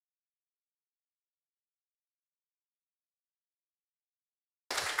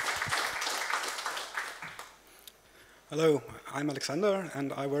Hello, I'm Alexander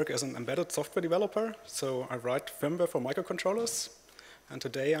and I work as an embedded software developer, so I write firmware for microcontrollers. And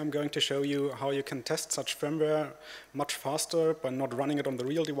today I'm going to show you how you can test such firmware much faster by not running it on the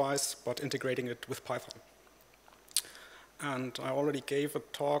real device, but integrating it with Python. And I already gave a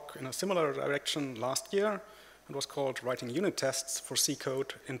talk in a similar direction last year. It was called Writing Unit Tests for C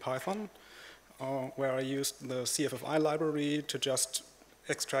code in Python, where I used the CFFI library to just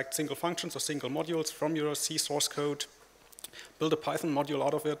extract single functions or single modules from your C source code, build a Python module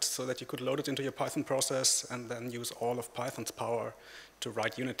out of it so that you could load it into your Python process and then use all of Python's power to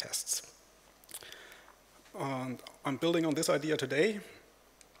write unit tests. And I'm building on this idea today.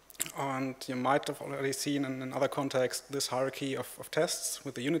 And you might have already seen in other contexts this hierarchy of tests.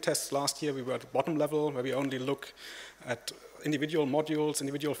 With the unit tests last year, we were at the bottom level where we only look at individual modules,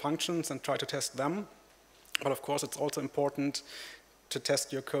 individual functions, and try to test them. But of course, it's also important to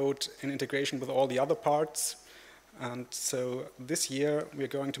test your code in integration with all the other parts. And so this year, we're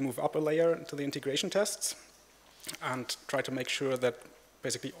going to move up a layer to the integration tests and try to make sure that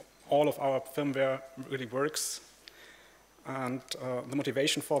basically all of our firmware really works. And the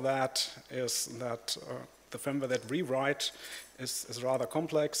motivation for that is that the firmware that we write is rather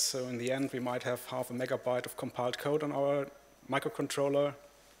complex. So in the end, we might have 0.5 megabyte of compiled code on our microcontroller.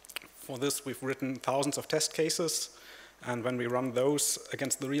 For this, we've written thousands of test cases. And when we run those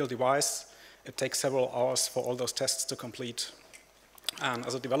against the real device, it takes several hours for all those tests to complete. And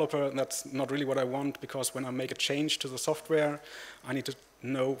as a developer, that's not really what I want, because when I make a change to the software, I need to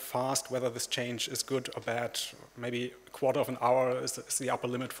know fast whether this change is good or bad. Maybe a quarter of an hour is the upper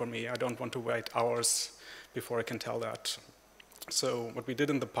limit for me. I don't want to wait hours before I can tell that. So what we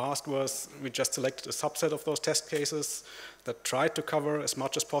did in the past was we just selected a subset of those test cases that tried to cover as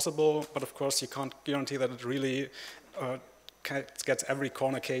much as possible, but of course you can't guarantee that it really gets every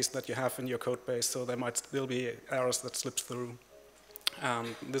corner case that you have in your code base, so there might still be errors that slip through.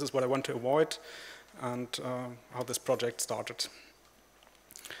 This is what I want to avoid and how this project started.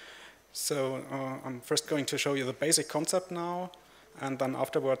 So I'm first going to show you the basic concept now, and then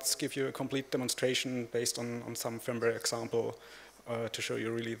afterwards give you a complete demonstration based on some firmware example to show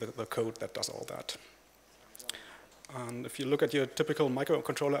you really the code that does all that. And if you look at your typical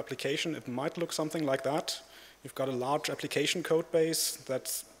microcontroller application, it might look something like that. You've got a large application code base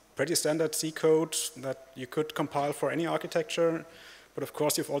that's pretty standard C code that you could compile for any architecture. But of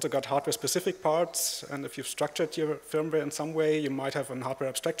course, you've also got hardware-specific parts. And if you've structured your firmware in some way, you might have a hardware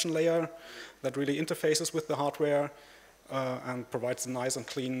abstraction layer that really interfaces with the hardware and provides a nice and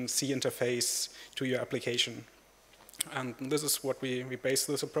clean C interface to your application. And this is what we base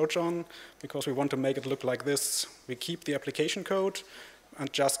this approach on, because we want to make it look like this. We keep the application code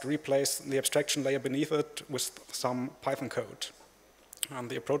and just replace the abstraction layer beneath it with some Python code. And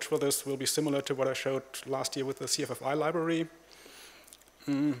the approach for this will be similar to what I showed last year with the CFFI library.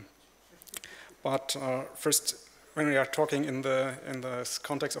 But first, when we are talking in the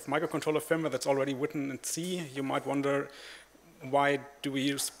context of microcontroller firmware that's already written in C, you might wonder, why do we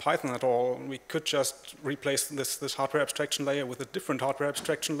use Python at all? We could just replace this hardware abstraction layer with a different hardware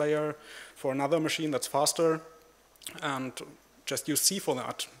abstraction layer for another machine that's faster, and just use C for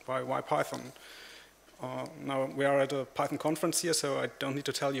that. Why Python? Now, we are at a Python conference here, so I don't need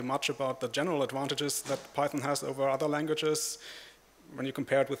to tell you much about the general advantages that Python has over other languages. When you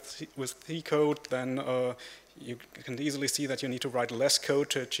compare it with C code, then you can easily see that you need to write less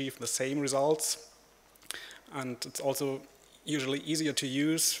code to achieve the same results. And it's also usually easier to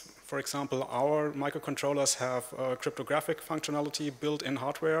use. For example, our microcontrollers have cryptographic functionality built in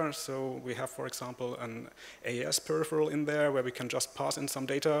hardware. So we have, for example, an AES peripheral in there where we can just pass in some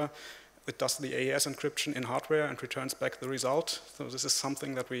data. It does the AES encryption in hardware and returns back the result. So this is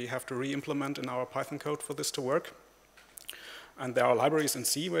something that we have to re-implement in our Python code for this to work. And there are libraries in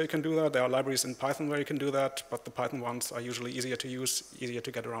C where you can do that. There are libraries in Python where you can do that. But the Python ones are usually easier to use, easier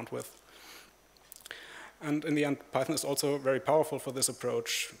to get around with. And in the end, Python is also very powerful for this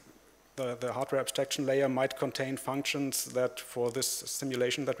approach. The hardware abstraction layer might contain functions that for this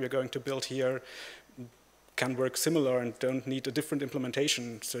simulation that we're going to build here can work similar and don't need a different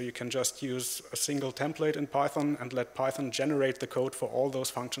implementation. So you can just use a single template in Python and let Python generate the code for all those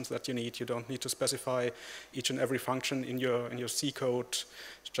functions that you need. You don't need to specify each and every function in your C code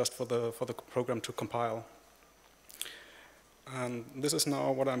just for the program to compile. And this is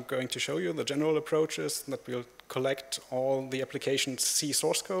now what I'm going to show you. The general approach is that we'll collect all the application's C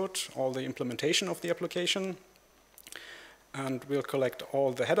source code, all the implementation of the application, and we'll collect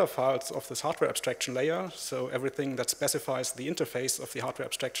all the header files of this hardware abstraction layer, so everything that specifies the interface of the hardware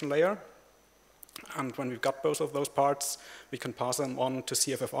abstraction layer. And when we've got both of those parts, we can pass them on to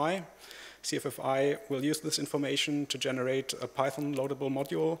CFFI. CFFI will use this information to generate a Python loadable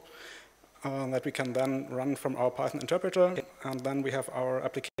module that we can then run from our Python interpreter. And then we have our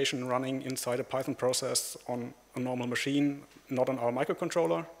application running inside a Python process on a normal machine, not on our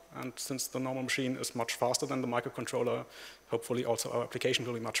microcontroller. And since the normal machine is much faster than the microcontroller, hopefully also our application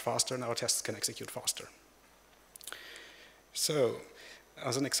will be much faster and our tests can execute faster. So,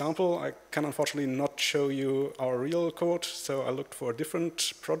 as an example, I can unfortunately not show you our real code, so I looked for a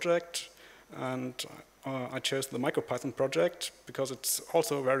different project, and I chose the MicroPython project because it's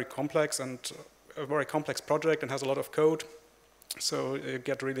also very complex and a very complex project and has a lot of code. So you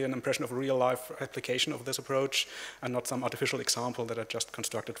get really an impression of a real-life application of this approach and not some artificial example that I just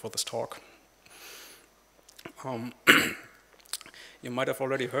constructed for this talk. You might have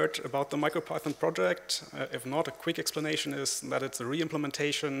already heard about the MicroPython project. If not, a quick explanation is that it's a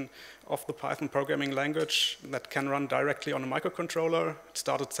re-implementation of the Python programming language that can run directly on a microcontroller. It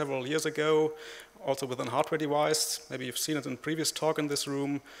started several years ago, also with a hardware device. Maybe you've seen it in a previous talk in this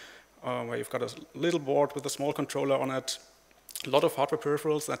room, where you've got a little board with a small controller on it. A lot of hardware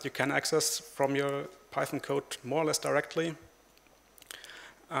peripherals that you can access from your Python code more or less directly.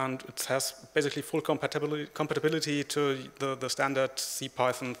 And it has basically full compatibility to the standard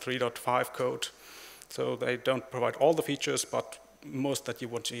CPython 3.5 code. So they don't provide all the features, but most that you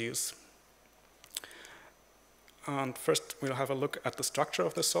want to use. And first, we'll have a look at the structure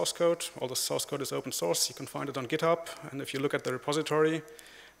of the source code. All the source code is open source. You can find it on GitHub. And if you look at the repository,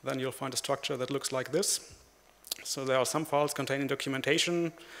 then you'll find a structure that looks like this. So there are some files containing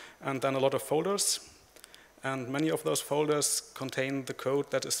documentation and then a lot of folders. And many of those folders contain the code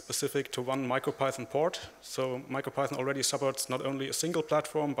that is specific to one MicroPython port. So MicroPython already supports not only a single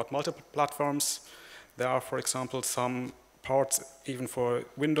platform, but multiple platforms. There are, for example, some ports even for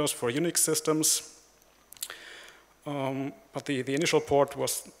Windows, for Unix systems. But the initial port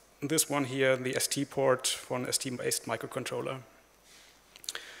was this one here, the ST port for an ST-based microcontroller.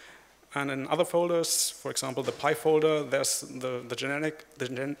 And in other folders, for example, the Py folder, there's the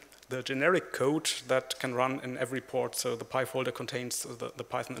generic code that can run in every port. So the Py folder contains the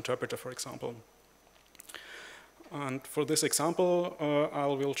Python interpreter, for example. And for this example, I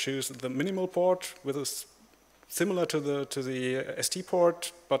will choose the minimal port, which is similar to the ST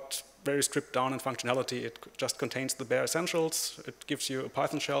port, but very stripped down in functionality. It just contains the bare essentials. It gives you a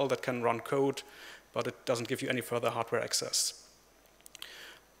Python shell that can run code, but it doesn't give you any further hardware access.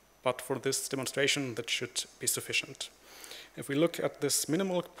 But for this demonstration, that should be sufficient. If we look at this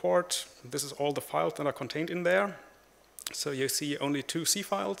minimal port, this is all the files that are contained in there. So you see only two C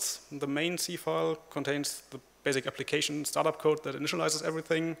files. The main C file contains the basic application startup code that initializes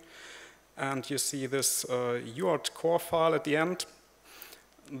everything. And you see this UART core file at the end.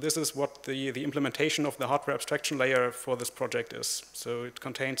 This is what the implementation of the hardware abstraction layer for this project is. So it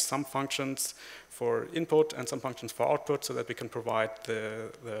contains some functions for input and some functions for output so that we can provide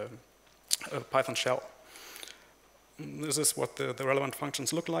the Python shell. This is what the relevant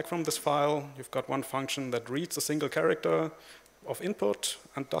functions look like from this file. You've got one function that reads a single character of input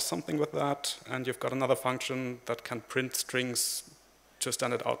and does something with that. And you've got another function that can print strings to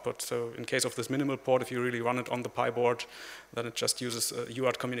standard output. So in case of this minimal port, if you really run it on the Pi board, then it just uses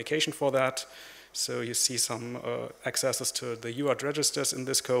UART communication for that. So you see some accesses to the UART registers in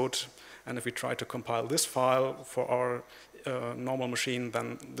this code. And if we try to compile this file for our normal machine,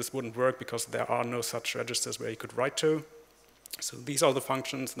 then this wouldn't work because there are no such registers where you could write to. So these are the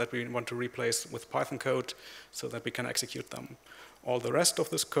functions that we want to replace with Python code so that we can execute them. All the rest of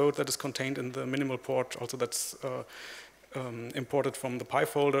this code that is contained in the minimal port, also that's imported from the Py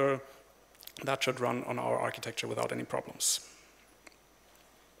folder, that should run on our architecture without any problems.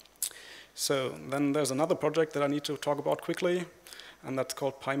 So then there's another project that I need to talk about quickly, and that's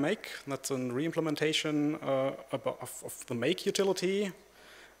called PyMake. That's a re-implementation of the make utility,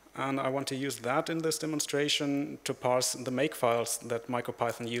 and I want to use that in this demonstration to parse the make files that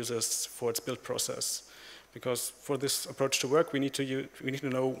MicroPython uses for its build process. Because for this approach to work, we need to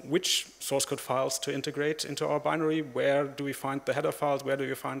know which source code files to integrate into our binary. Where do we find the header files? Where do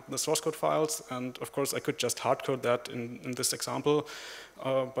we find the source code files? And of course, I could just hardcode that in this example.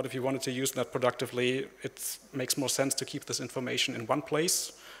 But if you wanted to use that productively, it makes more sense to keep this information in one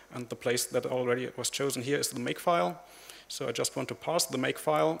place. And the place that already was chosen here is the make file. So I just want to parse the make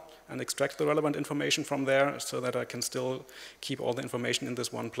file and extract the relevant information from there so that I can still keep all the information in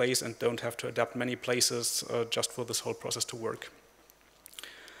this one place and don't have to adapt many places just for this whole process to work.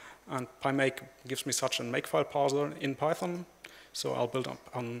 And PyMake gives me such a makefile parser in Python, so I'll build up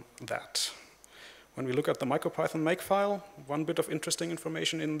on that. When we look at the MicroPython makefile, one bit of interesting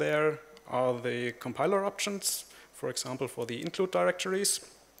information in there are the compiler options, for example, for the include directories.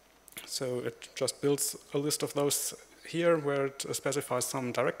 So it just builds a list of those here where it specifies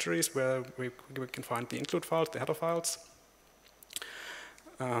some directories where we can find the include files, the header files.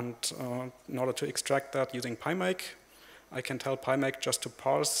 And in order to extract that using PyMake, I can tell PyMake just to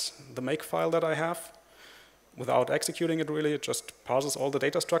parse the make file that I have without executing it really. It just parses all the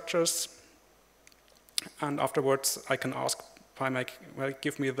data structures. And afterwards, I can ask PyMake, well,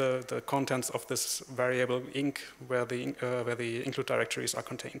 give me the contents of this variable inc where the include directories are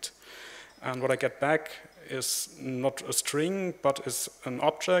contained. And what I get back is not a string, but is an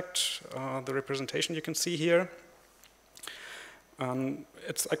object, the representation you can see here.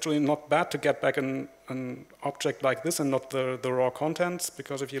 It's actually not bad to get back an object like this and not the raw contents,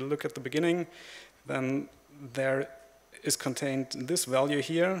 because if you look at the beginning, then there is contained this value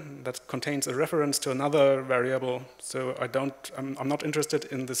here that contains a reference to another variable. So I'm not interested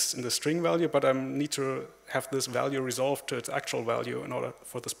in the string value, but I need to have this value resolved to its actual value in order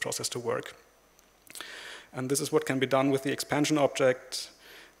for this process to work. And this is what can be done with the expansion object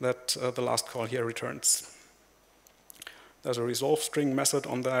that the last call here returns. There's a resolve string method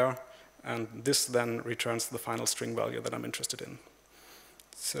on there, and this then returns the final string value that I'm interested in.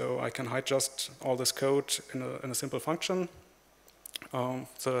 So I can hide just all this code in a simple function so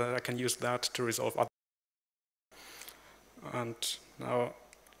that I can use that to resolve other. And now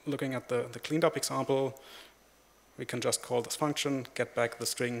looking at the cleaned up example, we can just call this function, get back the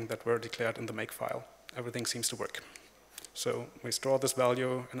string that were declared in the make file. Everything seems to work. So we store this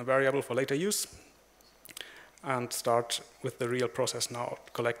value in a variable for later use and start with the real process now,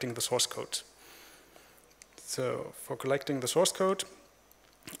 collecting the source code. So for collecting the source code,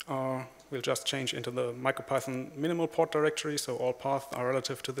 we'll just change into the MicroPython minimal port directory, so all paths are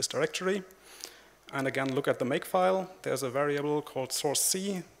relative to this directory. And again, look at the make file. There's a variable called source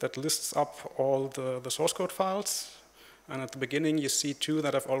C that lists up all the source code files. And at the beginning, you see two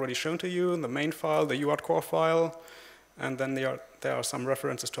that I've already shown to you, the main file, the UART core file, and then there are some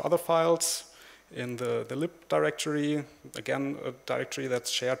references to other files in the lib directory, again, a directory that's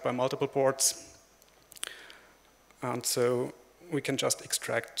shared by multiple ports. And so we can just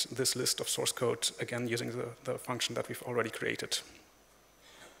extract this list of source code, again, using the function that we've already created.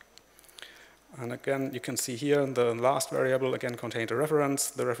 And again, you can see here the last variable, again, contained a reference.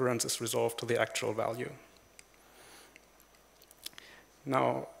 The reference is resolved to the actual value.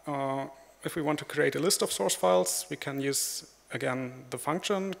 Now, if we want to create a list of source files, we can use, again, the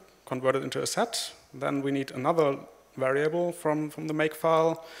function, convert it into a set. Then we need another variable from the make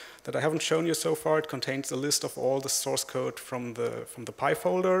file that I haven't shown you so far. It contains a list of all the source code from the Py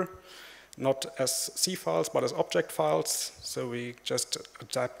folder, not as C files, but as object files. So we just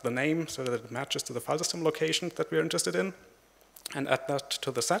adapt the name so that it matches to the file system location that we're interested in, and add that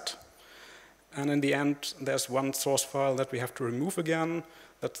to the set. And in the end, there's one source file that we have to remove again.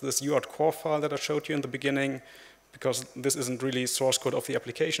 That's this UART core file that I showed you in the beginning, because this isn't really source code of the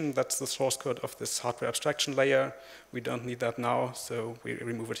application. That's the source code of this hardware abstraction layer. We don't need that now, so we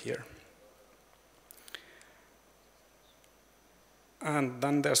remove it here. And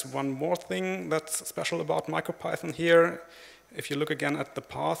then there's one more thing that's special about MicroPython here. If you look again at the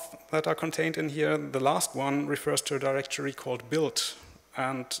paths that are contained in here, the last one refers to a directory called build.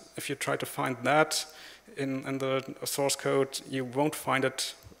 And if you try to find that in the source code, you won't find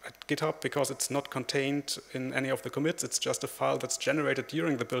it at GitHub because it's not contained in any of the commits. It's just a file that's generated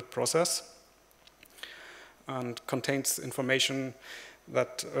during the build process and contains information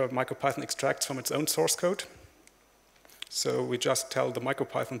that MicroPython extracts from its own source code. So we just tell the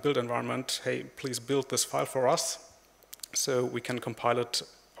MicroPython build environment, hey, please build this file for us, so we can compile it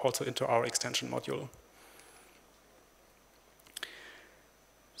also into our extension module.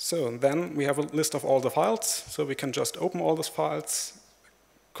 So then we have a list of all the files, so we can just open all those files,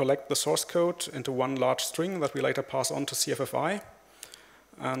 collect the source code into one large string that we later pass on to CFFI.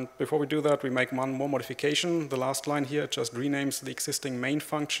 And before we do that, we make one more modification. The last line here just renames the existing main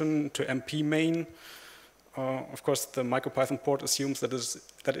function to MP main. Of course, the MicroPython port assumes that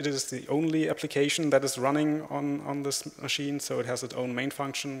it is the only application that is running on this machine, so it has its own main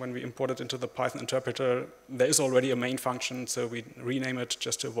function. When we import it into the Python interpreter, there is already a main function, so we rename it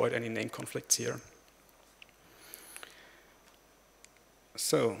just to avoid any name conflicts here.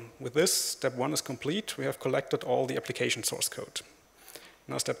 So with this, step 1 is complete. We have collected all the application source code.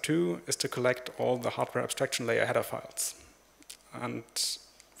 Now step 2 is to collect all the hardware abstraction layer header files. And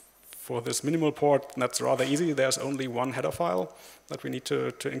for this minimal port, that's rather easy. There's only one header file that we need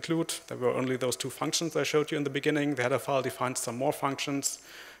to include. There were only those two functions I showed you in the beginning. The header file defines some more functions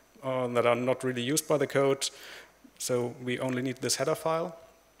that are not really used by the code. So we only need this header file.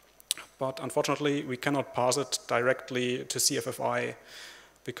 But unfortunately, we cannot parse it directly to CFFI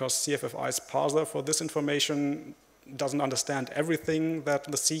because CFFI's parser for this information doesn't understand everything that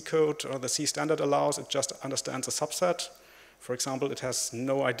the C code or the C standard allows. It just understands a subset. For example, it has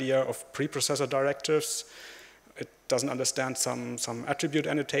no idea of preprocessor directives. It doesn't understand some attribute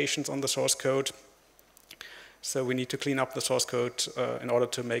annotations on the source code. So we need to clean up the source code in order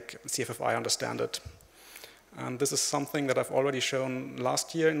to make CFFI understand it. And this is something that I've already shown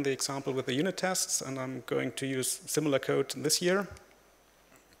last year in the example with the unit tests, and I'm going to use similar code this year.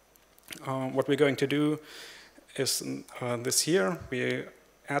 What we're going to do is this here, we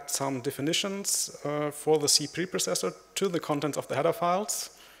add some definitions for the C preprocessor to the contents of the header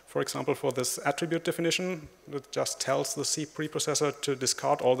files. For example, for this attribute definition, it just tells the C preprocessor to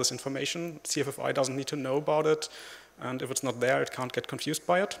discard all this information. CFFI doesn't need to know about it, and if it's not there, it can't get confused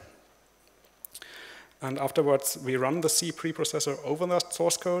by it. And afterwards, we run the C preprocessor over the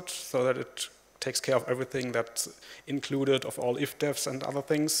source code so that it takes care of everything that's included of all if-defs and other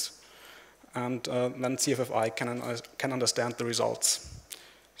things. And then CFFI can understand the results.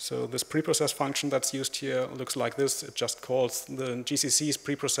 So this preprocess function that's used here looks like this. It just calls the GCC's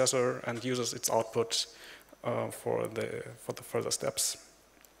preprocessor and uses its output for the further steps.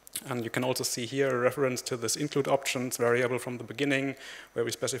 And you can also see here a reference to this include options variable from the beginning, where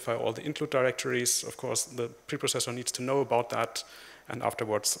we specify all the include directories. Of course, the preprocessor needs to know about that, and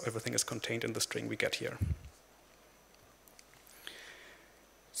afterwards everything is contained in the string we get here.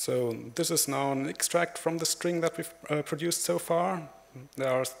 So this is now an extract from the string that we've produced so far. There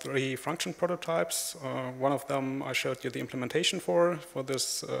are 3 function prototypes. One of them I showed you the implementation for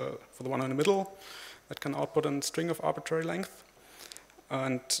this, for the one in the middle that can output a string of arbitrary length.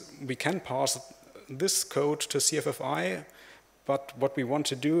 And we can pass this code to CFFI, but what we want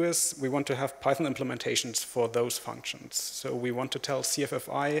to do is we want to have Python implementations for those functions. So we want to tell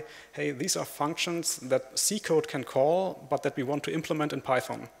CFFI, hey, these are functions that C code can call, but that we want to implement in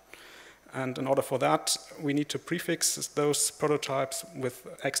Python. And in order for that, we need to prefix those prototypes with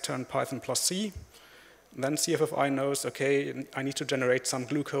extern Python plus C. Then CFFI knows, okay, I need to generate some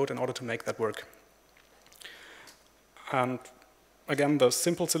glue code in order to make that work. And again, the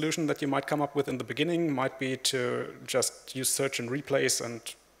simple solution that you might come up with in the beginning might be to just use search and replace and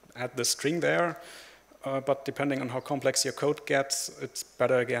add the string there. But depending on how complex your code gets, it's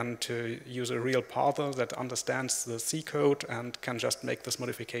better again to use a real parser that understands the C code and can just make this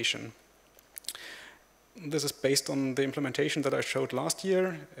modification. This is based on the implementation that I showed last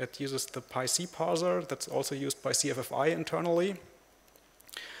year. It uses the PyC parser that's also used by CFFI internally.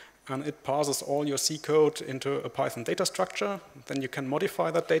 And it parses all your C code into a Python data structure. Then you can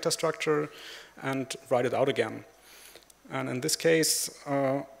modify that data structure and write it out again. And in this case,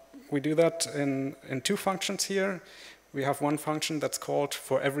 we do that in 2 functions here. We have one function that's called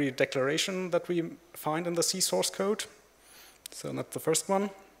for every declaration that we find in the C source code. So that's the first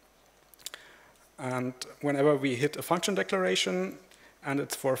one. And whenever we hit a function declaration, and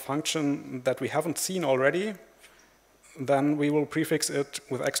it's for a function that we haven't seen already, then we will prefix it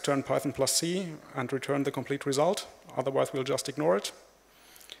with extern Python plus C and return the complete result. Otherwise, we'll just ignore it.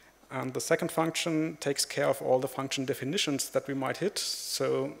 And the second function takes care of all the function definitions that we might hit.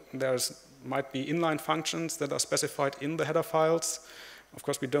 So might be inline functions that are specified in the header files. Of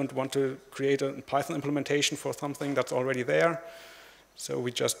course, we don't want to create a Python implementation for something that's already there. So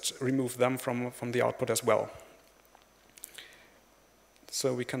we just remove them from the output as well.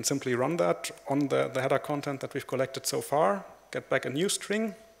 So we can simply run that on the header content that we've collected so far, get back a new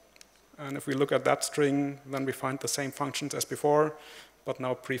string. And if we look at that string, then we find the same functions as before, but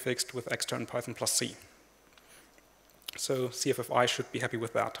now prefixed with extern Python plus C. So CFFI should be happy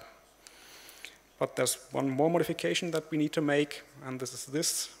with that. But there's one more modification that we need to make, and this is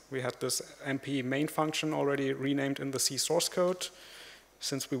this. We had this MP main function already renamed in the C source code.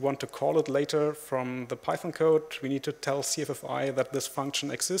 Since we want to call it later from the Python code, we need to tell CFFI that this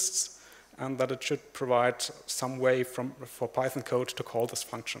function exists and that it should provide some way for Python code to call this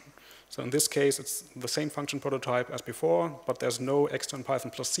function. So in this case, it's the same function prototype as before, but there's no extern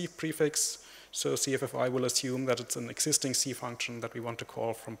Python plus C prefix. So CFFI will assume that it's an existing C function that we want to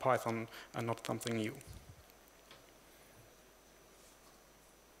call from Python and not something new.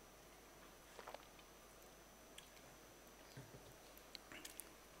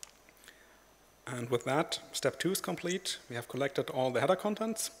 And with that, step 2 is complete. We have collected all the header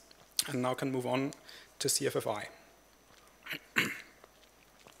contents and now can move on to CFFI.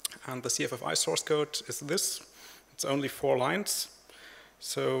 And the CFFI source code is this. It's only 4 lines.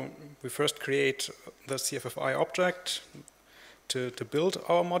 So we first create the CFFI object to build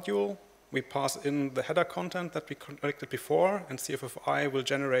our module. We pass in the header content that we collected before, and CFFI will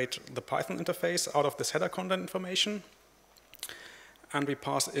generate the Python interface out of this header content information. and we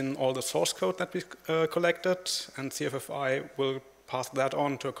pass in all the source code that we collected, and CFFI will pass that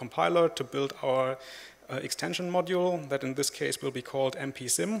on to a compiler to build our extension module that in this case will be called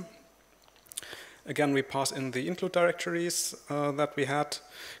mpsim. Again, we pass in the include directories that we had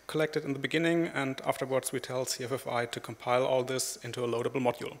collected in the beginning, and afterwards we tell CFFI to compile all this into a loadable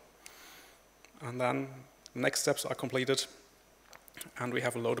module. And then the next steps are completed, and we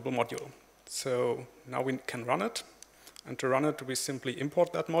have a loadable module. So now we can run it, and to run it we simply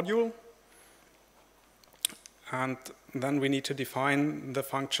import that module, and then we need to define the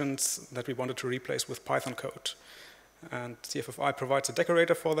functions that we wanted to replace with Python code. And CFFI provides a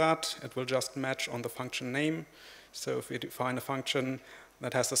decorator for that. It will just match on the function name. So if we define a function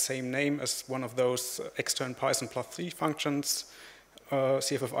that has the same name as one of those extern Python +3 functions,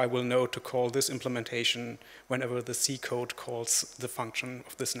 CFFI will know to call this implementation whenever the C code calls the function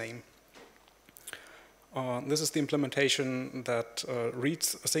of this name. This is the implementation that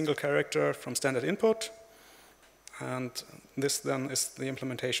reads a single character from standard input. And this then is the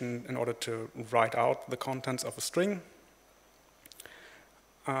implementation in order to write out the contents of a string.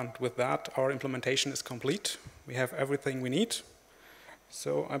 And with that, our implementation is complete. We have everything we need.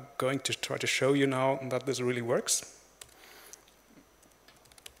 So I'm going to try to show you now that this really works.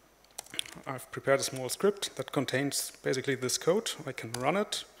 I've prepared a small script that contains basically this code. I can run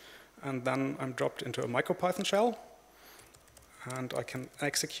it, and then I'm dropped into a MicroPython shell. And I can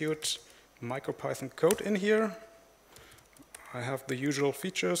execute MicroPython code in here. I have the usual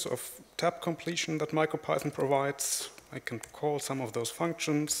features of tab completion that MicroPython provides. I can call some of those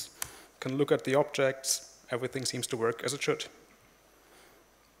functions, can look at the objects. Everything seems to work as it should.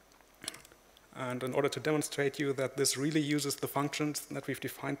 And in order to demonstrate you that this really uses the functions that we've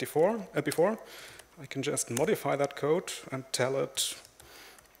defined before, I can just modify that code and tell it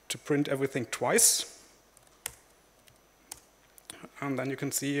to print everything twice. And then you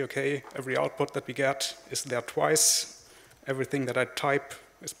can see, okay, every output that we get is there twice. Everything that I type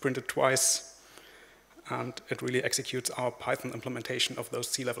is printed twice, and it really executes our Python implementation of those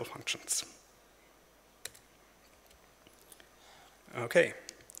C-level functions. Okay,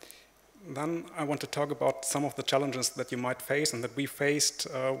 then I want to talk about some of the challenges that you might face and that we faced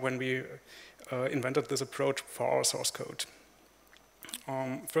when we invented this approach for our source code.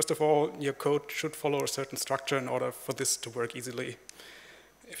 First of all, your code should follow a certain structure in order for this to work easily.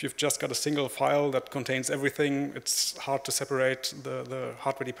 If you've just got a single file that contains everything, it's hard to separate the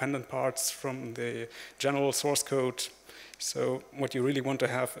hardware-dependent parts from the general source code. So what you really want to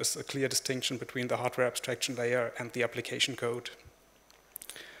have is a clear distinction between the hardware abstraction layer and the application code.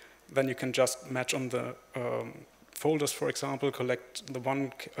 Then you can just match on the folders, for example, collect the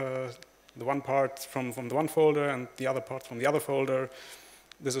one part from the one folder and the other part from the other folder.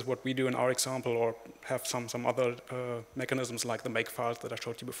 This is what we do in our example, or have some other mechanisms like the make files that I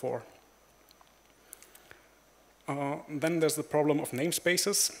showed you before. Then there's the problem of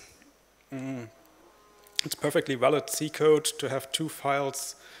namespaces. It's perfectly valid C code to have two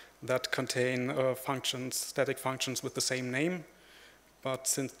files that contain functions, static functions with the same name. But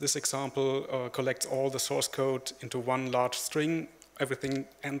since this example collects all the source code into one large string, everything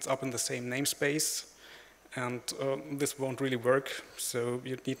ends up in the same namespace. And this won't really work, so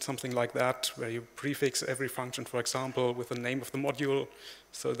you need something like that, where you prefix every function, for example, with the name of the module,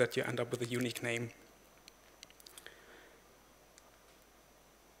 so that you end up with a unique name.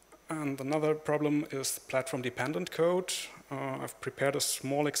 And another problem is platform-dependent code. I've prepared a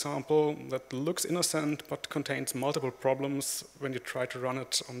small example that looks innocent, but contains multiple problems when you try to run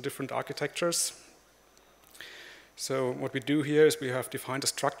it on different architectures. So what we do here is we have defined a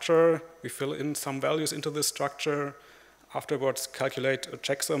structure, we fill in some values into this structure, afterwards calculate a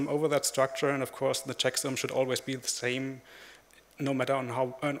checksum over that structure, and of course the checksum should always be the same no matter on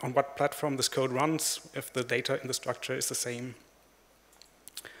what platform this code runs, if the data in the structure is the same.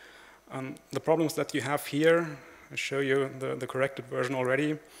 The problems that you have here, I'll show you the corrected version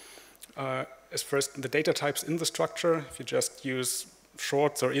already, is first the data types in the structure. If you just use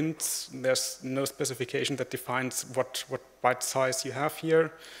shorts or ints, there's no specification that defines what byte size you have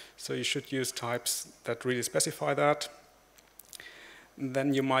here. So you should use types that really specify that.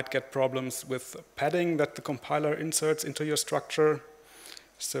 Then you might get problems with padding that the compiler inserts into your structure.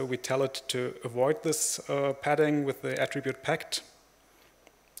 So we tell it to avoid this padding with the attribute packed.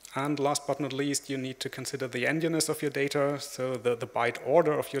 And last but not least, you need to consider the endianness of your data, so the byte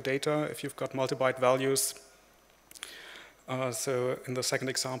order of your data if you've got multi-byte values. So in the second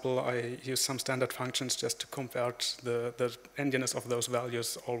example, I use some standard functions just to convert the endianness of those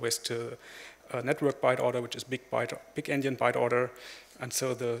values always to a network byte order, which is big endian byte order. And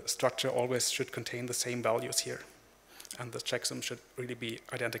so the structure always should contain the same values here. and the checksum should really be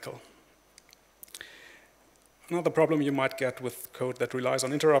identical. Another problem you might get with code that relies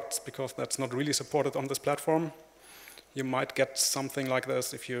on interrupts, because that's not really supported on this platform. You might get something like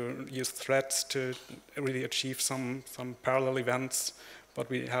this if you use threads to really achieve some parallel events, but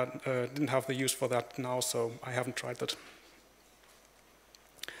we didn't have the use for that now, so I haven't tried that.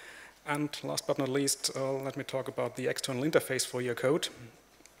 And last but not least, let me talk about the external interface for your code.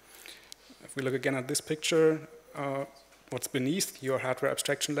 If we look again at this picture, what's beneath your hardware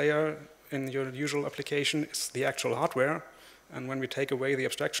abstraction layer in your usual application is the actual hardware. And when we take away the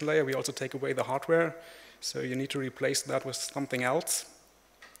abstraction layer, we also take away the hardware. So you need to replace that with something else.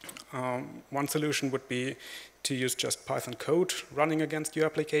 One solution would be to use just Python code running against your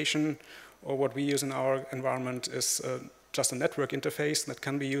application, or what we use in our environment is just a network interface that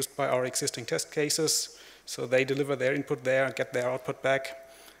can be used by our existing test cases. So they deliver their input there, get their output back,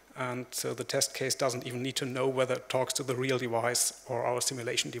 and so the test case doesn't even need to know whether it talks to the real device or our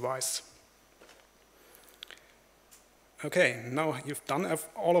simulation device. Okay, now you've done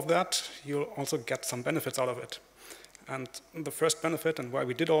all of that, you'll also get some benefits out of it. And the first benefit, and why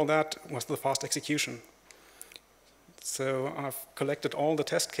we did all that, was the fast execution. So I've collected all the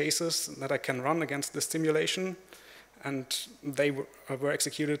test cases that I can run against this simulation, and they were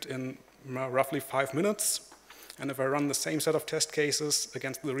executed in roughly 5 minutes. And if I run the same set of test cases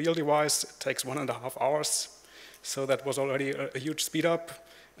against the real device, it takes 1.5 hours. So that was already a huge speed up.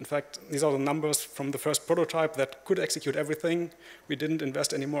 In fact, these are the numbers from the first prototype that could execute everything. We didn't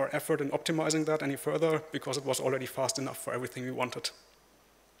invest any more effort in optimizing that any further because it was already fast enough for everything we wanted.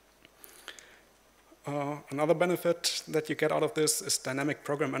 Another benefit that you get out of this is dynamic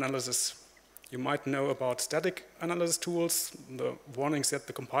program analysis. You might know about static analysis tools, the warnings that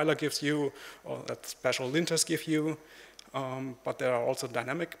the compiler gives you or that special linters give you. But there are also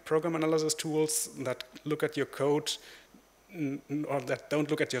dynamic program analysis tools that look at your code, or that don't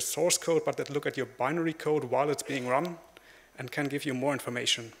look at your source code, but that look at your binary code while it's being run and can give you more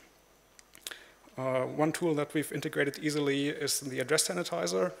information. One tool that we've integrated easily is the address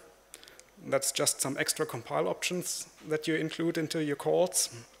sanitizer. That's just some extra compile options that you include into your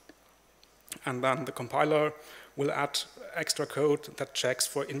calls. And then the compiler will add extra code that checks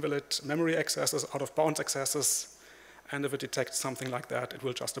for invalid memory accesses, out of bounds accesses, and if it detects something like that, it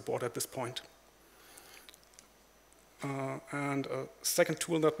will just abort at this point. And a second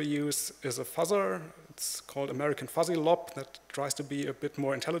tool that we use is a fuzzer. It's called American Fuzzy Lob, that tries to be a bit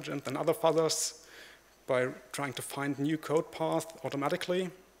more intelligent than other fuzzers by trying to find new code paths automatically.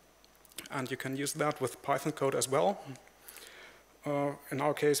 And you can use that with Python code as well. In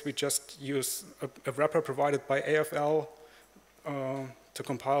our case, we just use a wrapper provided by AFL to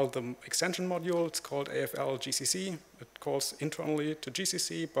compile the extension module. It's called AFL GCC. It calls internally to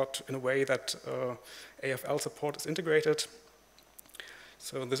GCC, but in a way that AFL support is integrated.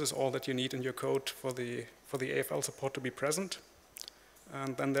 So this is all that you need in your code for the AFL support to be present.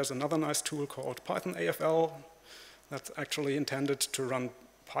 And then there's another nice tool called Python AFL that's actually intended to run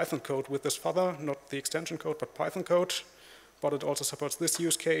Python code with this fuzzer, not the extension code, but Python code. But it also supports this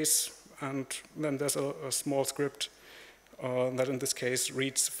use case. And then there's a small script that in this case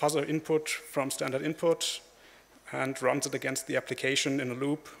reads fuzzer input from standard input and runs it against the application in a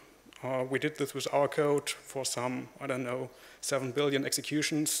loop. We did this with our code for some, I don't know, 7 billion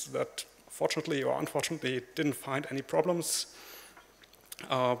executions that fortunately or unfortunately didn't find any problems.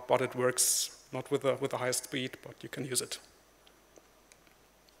 But it works not with the highest speed, but you can use it.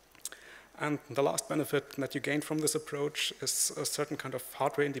 And the last benefit that you gain from this approach is a certain kind of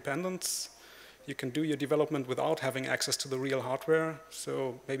hardware independence. You can do your development without having access to the real hardware.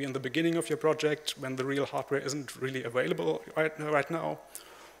 So maybe in the beginning of your project, when the real hardware isn't really available right now,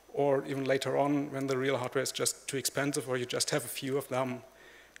 or even later on when the real hardware is just too expensive or you just have a few of them.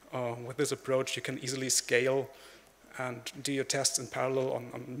 With this approach, you can easily scale and do your tests in parallel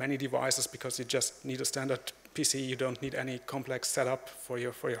on many devices because you just need a standard PC. You don't need any complex setup for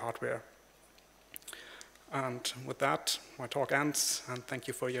your hardware. And with that, my talk ends, and thank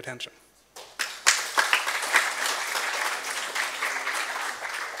you for your attention.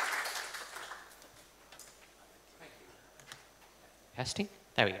 Testing?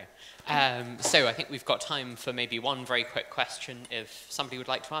 There we go. So I think we've got time for maybe one very quick question if somebody would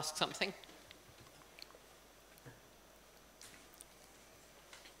like to ask something.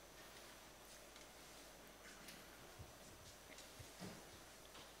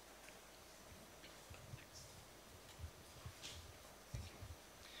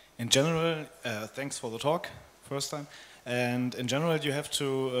 In general, thanks for the talk, first time. And in general, you have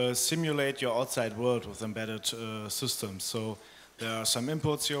to simulate your outside world with embedded systems. So there are some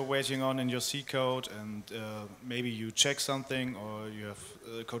inputs you're waiting on in your C code, and maybe you check something, or you have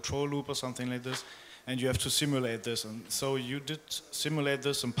a control loop or something like this, and you have to simulate this. And so you did simulate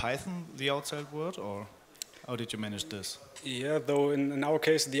this in Python, the outside world, or how did you manage this? Yeah, though in our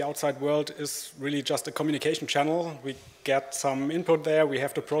case, the outside world is really just a communication channel. We get some input there, we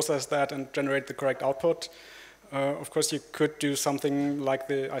have to process that and generate the correct output. Of course, you could do something like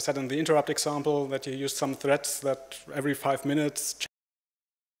I said in the interrupt example, that you use some threads that every 5 minutes check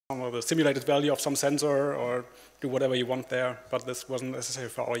the simulated value of some sensor or do whatever you want there, but this wasn't necessary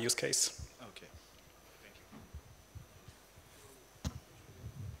for our use case. Okay, thank you.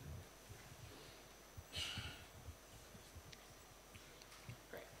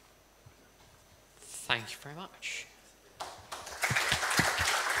 Great. Thank you very much.